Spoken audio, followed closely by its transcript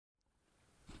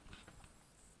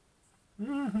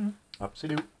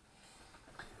Absolute.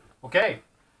 Okay,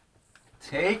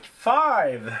 take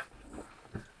 5.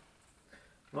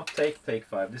 Not take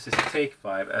 5. This is take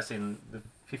 5, as in the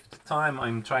 5th time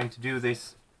I'm trying to do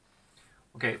this.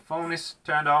 Okay, phone is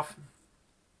turned off.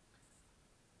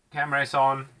 Camera is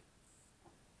on.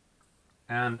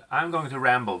 And I'm going to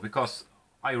ramble because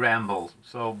I ramble.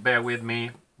 So bear with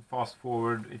me. Fast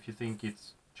forward if you think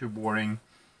it's too boring,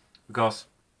 because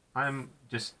I'm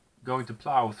just going to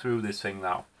plow through this thing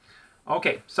now.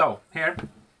 Okay, so here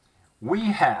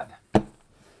we have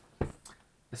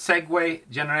a Segway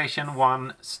Generation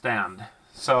 1 stand.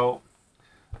 So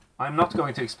I'm not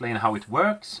going to explain how it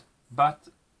works, but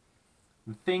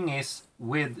the thing is,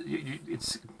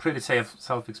 it's pretty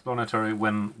self-explanatory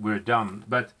when we're done.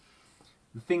 But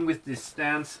the thing with these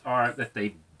stands are that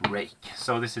they break.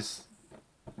 So this is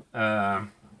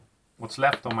what's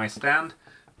left on my stand.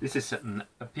 This is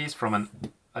a piece from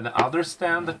another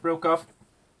stand that broke off.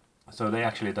 So they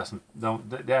actually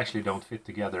don't fit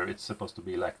together. It's supposed to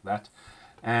be like that.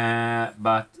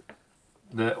 But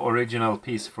the original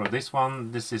piece for this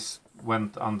one,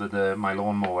 went under my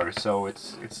lawnmower, so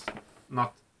it's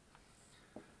not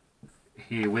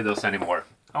here with us anymore.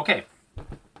 Okay.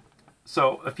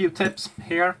 So a few tips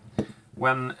here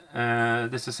when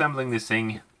disassembling this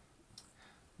thing.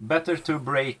 Better to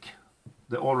break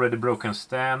the already broken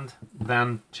stand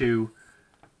than to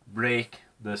break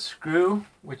the screw,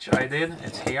 which I did.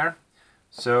 It's here.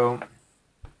 So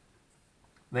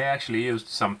they actually used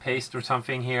some paste or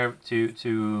something here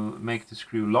to make the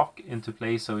screw lock into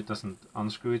place so it doesn't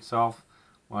unscrew itself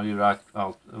while you're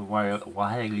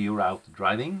out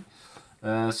driving.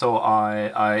 So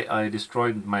I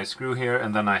destroyed my screw here,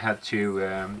 and then I had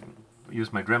to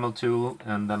use my Dremel tool,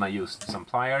 and then I used some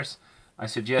pliers. I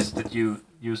suggest that you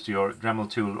use your Dremel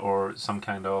tool or some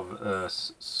kind of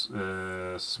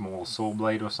small saw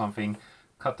blade or something,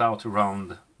 cut out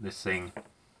around this thing,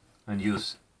 and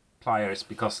use pliers,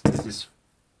 because this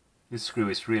screw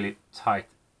is really tight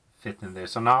fit in there.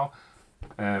 So now,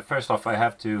 first off, I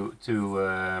have to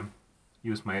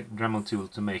use my Dremel tool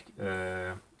to make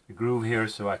a groove here,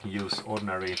 so I can use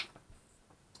ordinary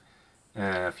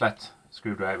flat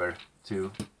screwdriver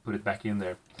to put it back in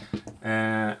there.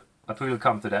 But we will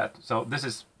come to that. So this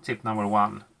is tip number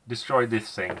 1. Destroy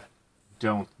this thing.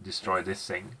 Don't destroy this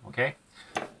thing. Okay.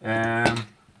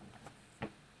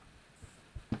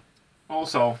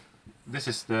 Also, this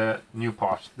is the new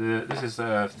part. This is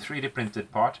a 3D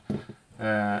printed part.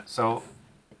 So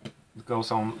it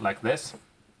goes on like this.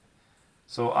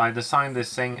 So I designed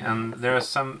this thing, and there are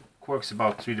some quirks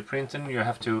about 3D printing. You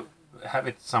have to have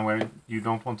it somewhere. You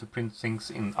don't want to print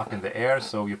things up in the air,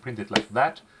 so you print it like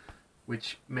that,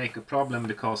 which make a problem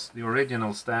because the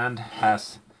original stand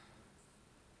has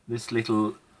this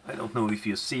little, I don't know if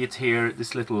you see it here,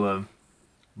 this little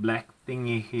black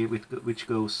thingy here which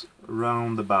goes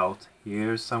round about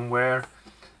here somewhere,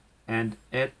 and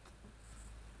it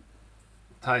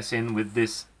ties in with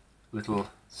this little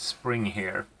spring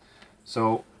here.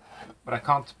 So, but I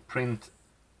can't print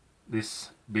this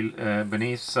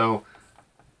beneath, so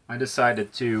I decided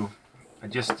I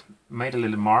just made a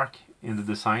little mark in the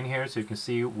design here so you can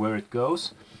see where it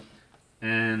goes,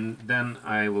 and then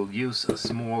I will use a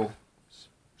small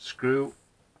screw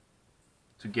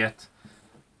to get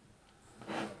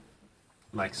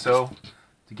like so,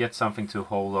 to get something to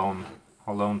hold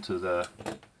on to the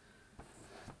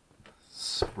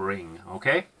spring.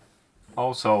 Okay.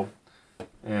 Also,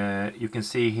 you can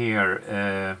see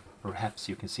here, perhaps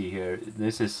you can see here,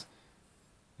 this is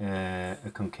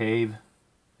a concave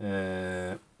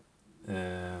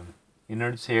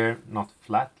innards here, not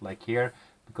flat like here,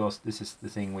 because this is the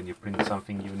thing when you print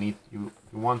something, you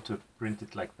want to print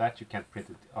it like that. You can't print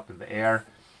it up in the air.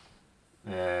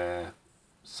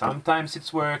 Sometimes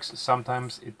it works,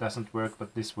 sometimes it doesn't work,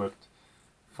 but this worked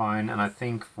fine. And I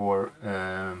think for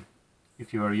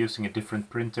if you are using a different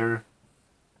printer,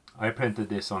 I printed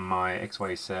this on my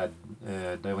XYZ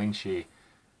DaVinci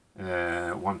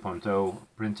 1.0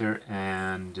 printer,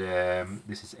 and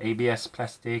this is ABS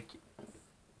plastic.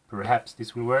 Perhaps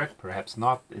this will work, perhaps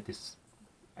not. It is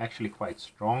actually quite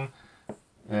strong.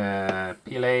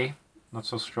 PLA, not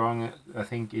so strong. I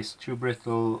think is too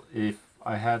brittle. If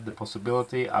I had the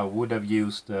possibility, I would have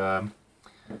used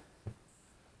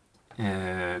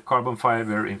carbon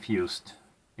fiber infused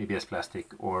ABS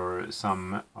plastic or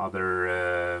some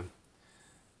other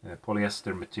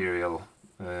polyester material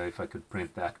if I could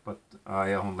print that, but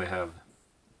I only have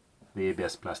the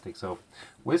ABS plastic, so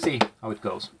we'll see how it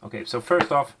goes. Okay, so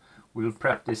first off, we'll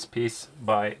prep this piece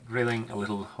by drilling a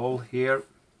little hole here.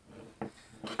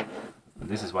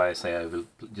 this is why I say I will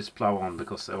just plow on,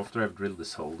 because after I've drilled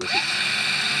this hole, this is...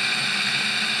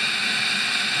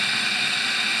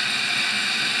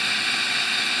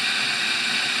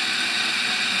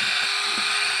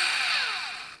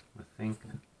 I think,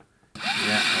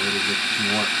 yeah, a little bit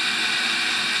more.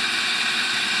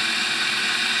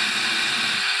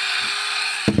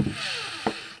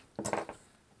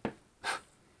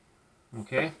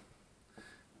 Okay,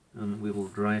 and we will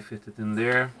dry fit it in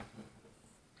there.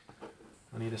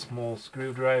 I need a small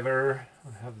screwdriver.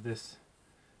 I have this.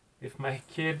 If my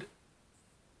kid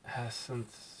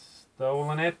hasn't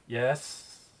stolen it,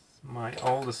 yes, my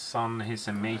oldest son, he's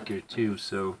a maker too,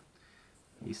 so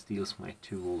he steals my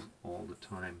tools all the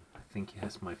time. I think he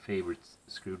has my favorite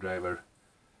screwdriver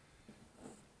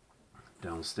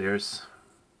downstairs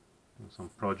on some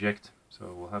project,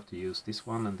 so we'll have to use this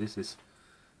one, and this is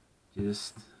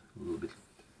just a little bit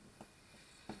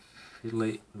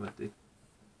fiddly, but it,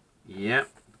 yeah,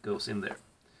 it goes in there.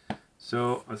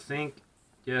 So I think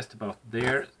just about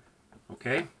there.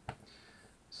 Okay,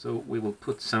 so we will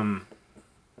put some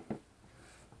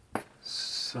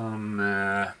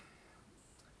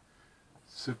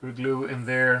super glue in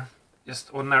there,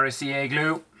 just ordinary CA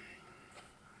glue,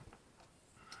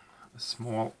 a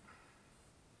small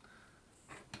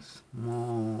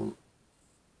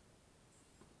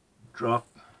drop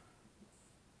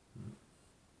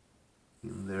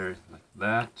in there like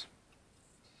that.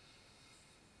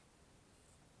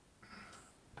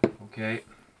 Okay,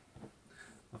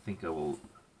 I think I will,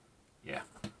 yeah,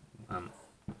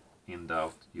 in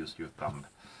doubt, use your thumb.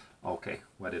 Okay,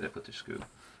 where did I put the screw?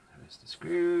 There is the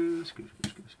screw, screw.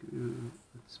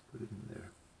 Let's put it in there.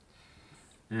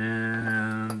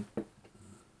 And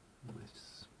my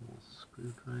small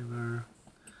screwdriver,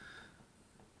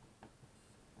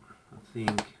 I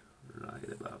think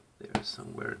right about there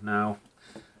somewhere. Now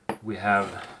we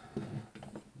have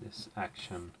this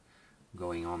action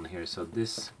going on here, so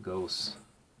this goes,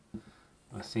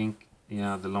 I think,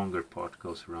 yeah, the longer part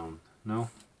goes around. No,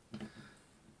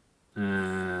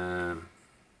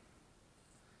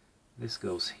 this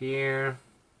goes here,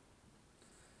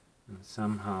 and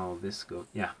somehow this goes,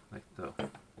 yeah, like so.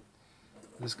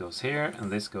 This goes here,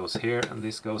 and this goes here, and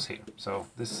this goes here. So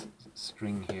this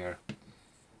string here,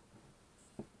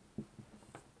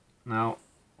 now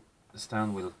the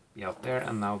stand will be out there,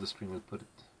 and now the string will put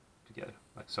it together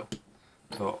like so.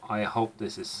 So I hope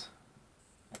this is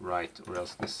right, or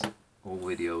else this whole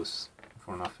video's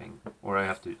for nothing. Or I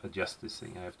have to adjust this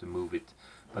thing, I have to move it.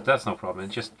 But that's no problem,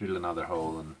 just drill another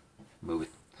hole and move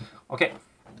it. Okay,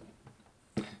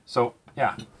 so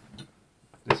yeah,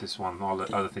 this is one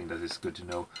other thing that is good to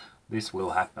know. This will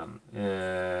happen.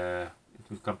 It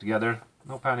will come together,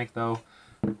 no panic though.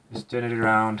 Just turn it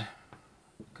around,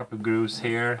 a couple of grooves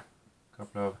here, a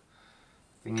couple of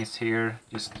thingies here,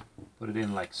 just put it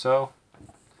in like so,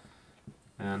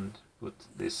 and put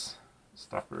this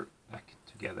stopper back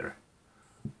together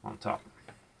on top.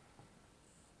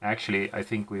 Actually, I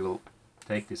think we will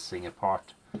take this thing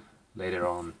apart later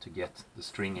on to get the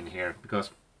string in here,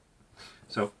 because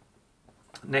so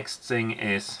next thing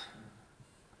is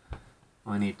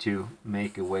I need to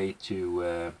make a way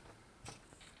to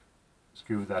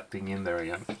screw that thing in there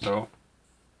again. So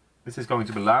this is going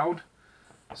to be loud,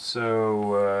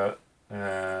 so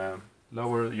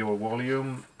lower your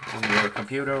volume on your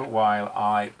computer while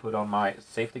I put on my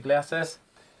safety glasses.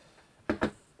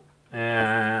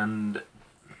 And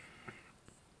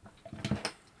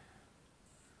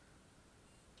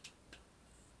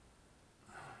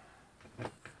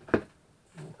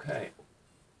okay.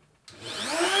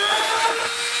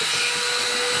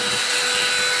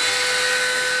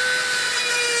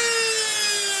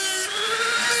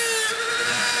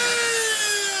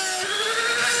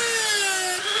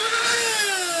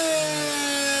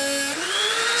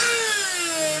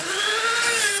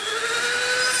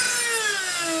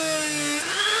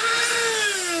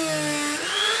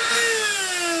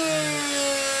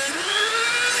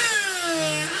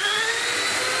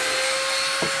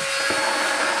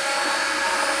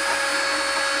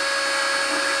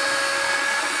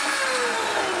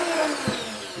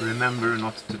 Remember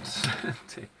not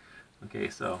to okay,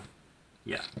 so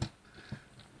yeah,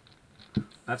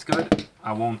 that's good.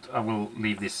 I will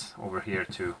leave this over here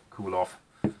to cool off,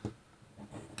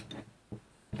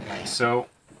 like so,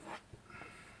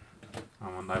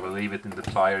 and I will leave it in the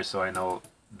fire so I know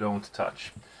don't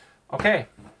touch. Okay,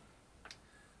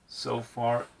 so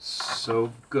far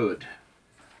so good.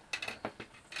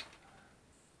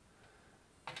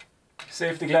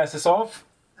 Safety glasses off,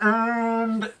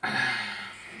 and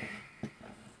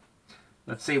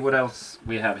let's see what else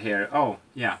we have here. Oh,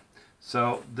 yeah.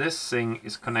 So this thing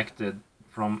is connected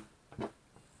from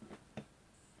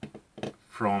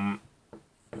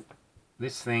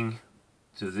this thing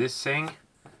to this thing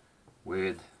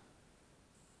with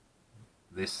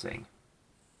this thing,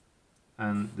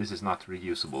 and this is not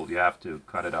reusable, you have to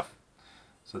cut it off.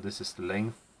 So this is the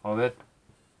length of it,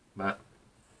 but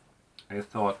I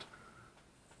thought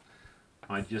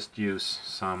I'd just use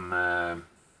some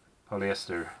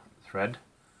polyester thread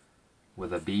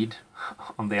with a bead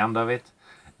on the end of it.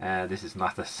 This is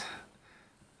not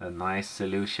a nice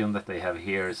solution that they have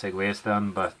here Segway has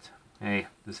done, but hey,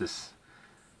 this is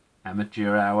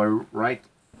amateur hour, right?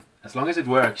 As long as it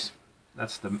works,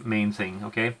 that's the main thing.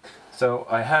 Okay, so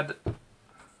I had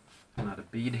another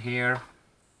bead here,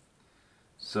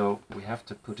 so we have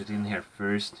to put it in here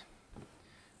first,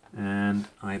 and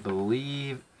I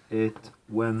believe it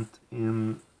went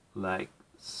in like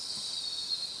so.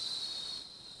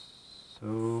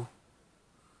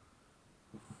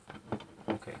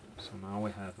 Okay, so now we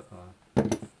have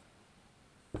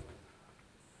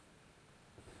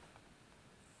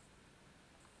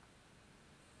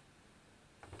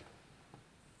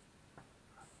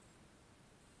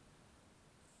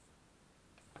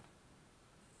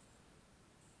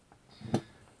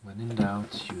when in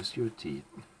doubt, use your teeth.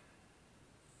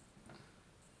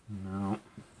 Now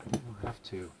we'll have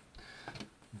to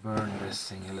burn this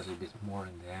thing a little bit more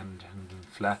in the end and then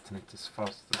flatten it as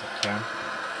fast as I can.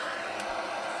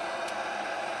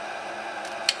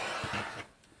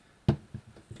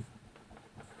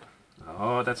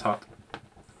 Oh, that's hot.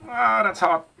 Ah, that's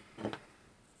hot.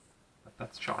 But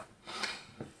that's sharp.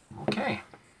 Okay,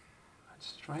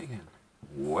 let's try again.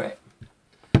 Wait.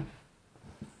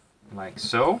 Like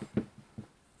so.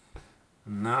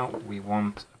 Now we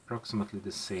want approximately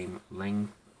the same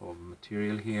length of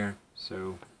material here,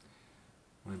 so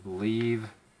I believe,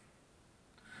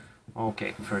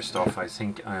 okay, first off I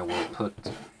think I will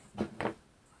put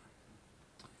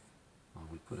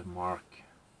a mark,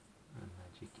 a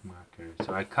magic marker.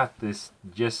 So I cut this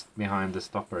just behind the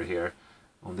stopper here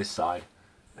on this side,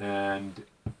 and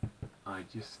I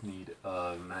just need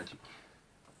a magic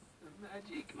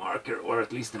marker, or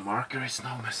at least the marker is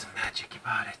no magic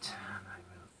about it, and I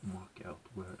will mark out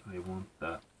where I want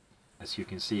that. As you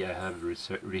can see, I have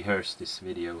rehearsed this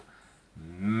video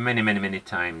many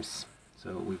times,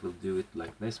 so we will do it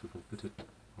like this. We will put it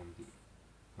on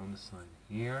the side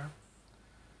here.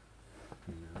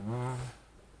 No.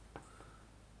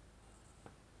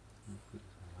 We'll put it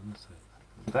on the other side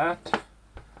like that,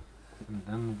 and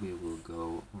then we will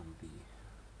go on the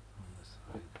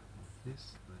side of this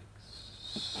like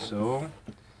so,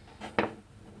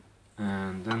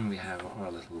 and then we have our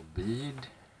little bead.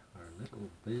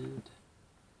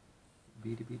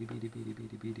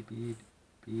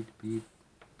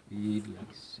 Bead,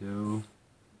 like so.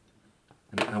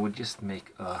 And I would just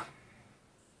make a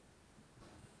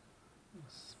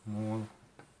small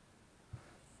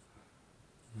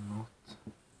knot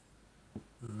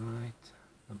right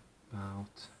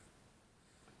about,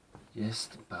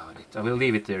 just about it. I will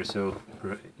leave it there, so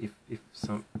if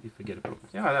I get a problem,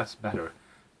 yeah, that's better.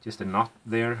 Just a knot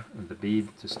there and the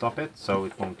bead to stop it, so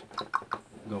it won't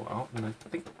go out. And I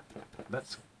think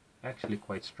that's actually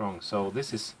quite strong. So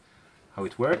this is how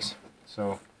it works.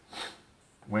 So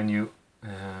when you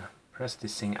press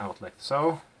this thing out like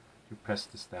so, you press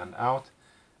the stand out,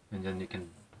 and then you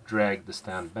can drag the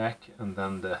stand back, and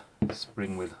then the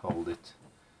spring will hold it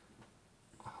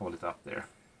up there.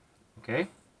 Okay,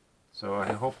 so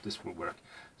I hope this will work.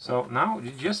 So now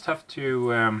you just have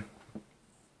to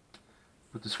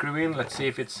put the screw in. Let's see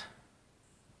if it's,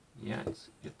 yeah,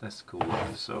 it does cool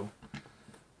off. So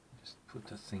just put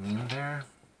the thing in there.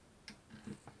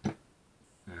 Like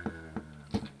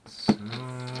so.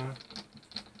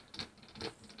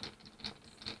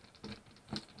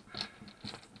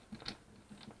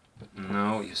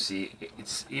 Now you see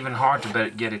it's even hard to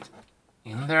get it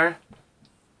in there.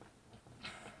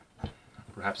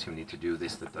 Perhaps you need to do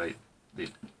this that I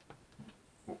did.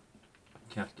 Oh,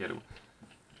 can't get it.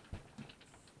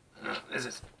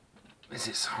 This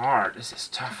is hard. This is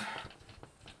tough.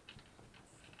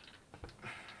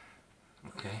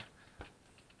 Okay.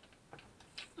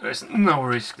 There's no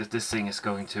risk that this thing is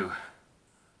going to.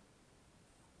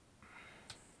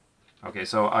 Okay,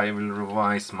 so I will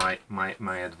revise my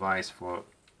advice for,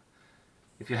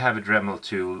 if you have a Dremel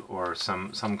tool or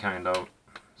some kind of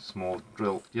small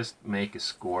drill, just make a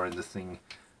score in the thing.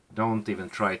 Don't even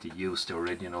try to use the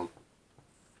original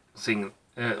thing,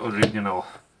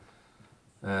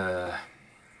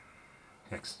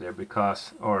 hex there,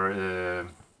 because, or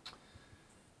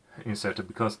inserted,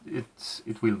 because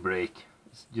it will break.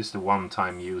 It's just a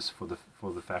one-time use for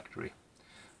the factory.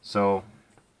 So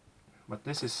but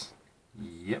this is,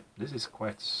 yep, this is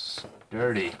quite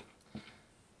sturdy.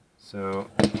 So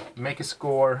make a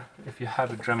score. If you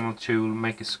have a Dremel tool,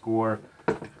 make a score.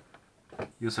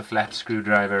 Use a flat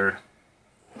screwdriver.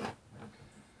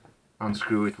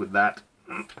 Unscrew it with that.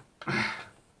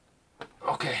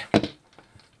 Okay,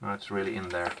 now it's really in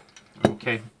there.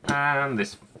 Okay, and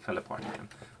this fell apart again.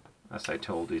 As I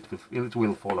told you, it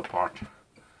will fall apart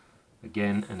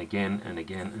again and again and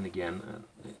again and again. And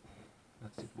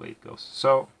that's the way it goes.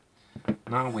 So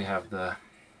now we have the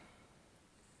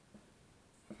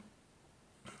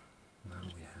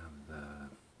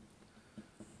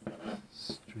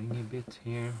stringy bit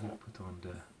here. We put on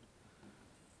the,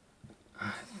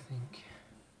 I think,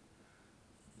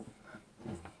 that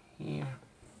thing here.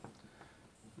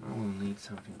 Now we'll need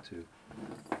something to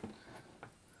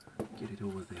get it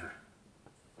over there.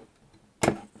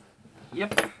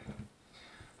 Yep.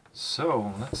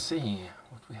 So let's see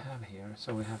what we have here.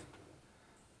 So we have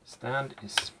stand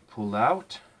is pulled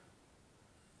out,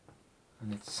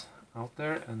 and it's out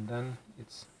there, and then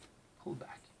it's pulled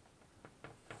back.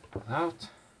 Pull out,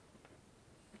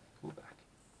 pull back,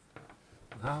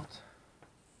 pull out,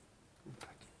 pull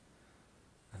back.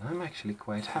 And I'm actually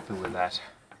quite happy with that.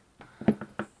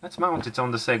 Let's mount it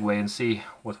on the Segway and see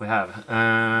what we have.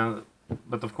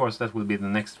 But of course that will be the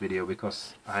next video,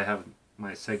 because I have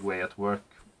my Segway at work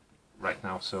right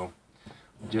now. So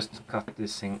just cut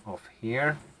this thing off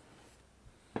here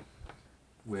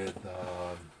with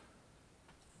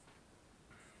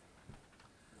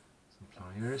some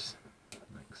pliers.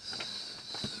 Like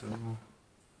so.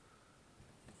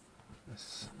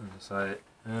 Yes, and as I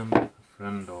am a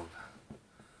friend of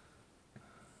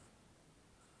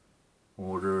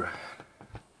order,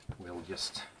 we'll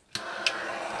just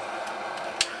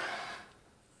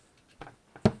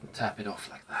tap it off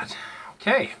like that.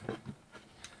 Okay,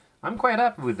 I'm quite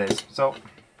happy with this. So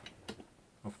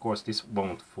of course this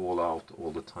won't fall out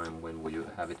all the time when you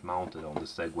have it mounted on the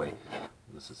Segway.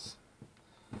 This is,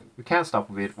 you can't stop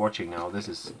with watching now. This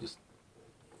is just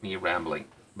me rambling,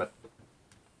 but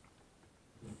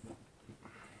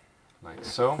like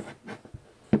so.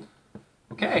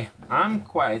 Okay, I'm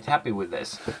quite happy with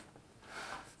this.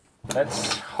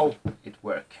 Let's hope it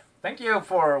works. Thank you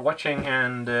for watching,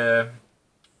 and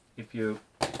if you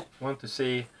want to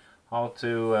see how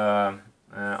to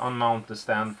unmount the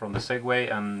stand from the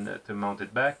Segway and to mount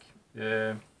it back,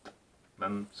 then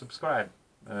subscribe.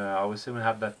 I will soon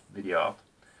have that video out.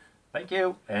 Thank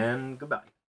you and goodbye.